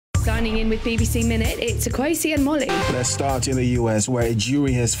Signing in with BBC Minute, it's Akwasi and Molly. Let's start in the US, where a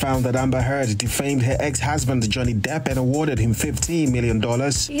jury has found that Amber Heard defamed her ex-husband Johnny Depp and awarded him $15 million.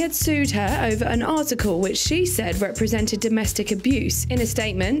 He had sued her over an article which she said represented domestic abuse. In a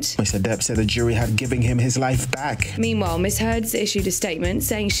statement, Mr. Depp said the jury had given him his life back. Meanwhile, Miss Heard's issued a statement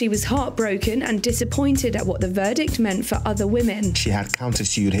saying she was heartbroken and disappointed at what the verdict meant for other women. She had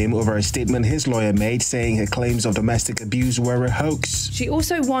countersued him over a statement his lawyer made saying her claims of domestic abuse were a hoax. She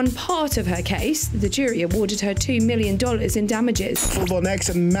also won part of her case. The jury awarded her $2 million in damages. Football next,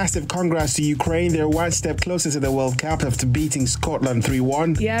 and massive congrats to Ukraine. They're one step closer to the World Cup after beating Scotland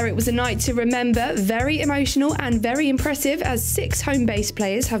 3-1. Yeah, it was a night to remember. Very emotional and very impressive, as 6 home-based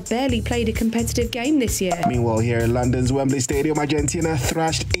players have barely played a competitive game this year. Meanwhile, here in London's Wembley Stadium, Argentina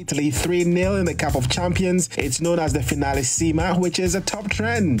thrashed Italy 3-0 in the Cup of Champions. It's known as the Finalissima, which is a top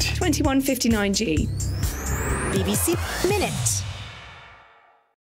trend. 21:59 G. BBC Minute.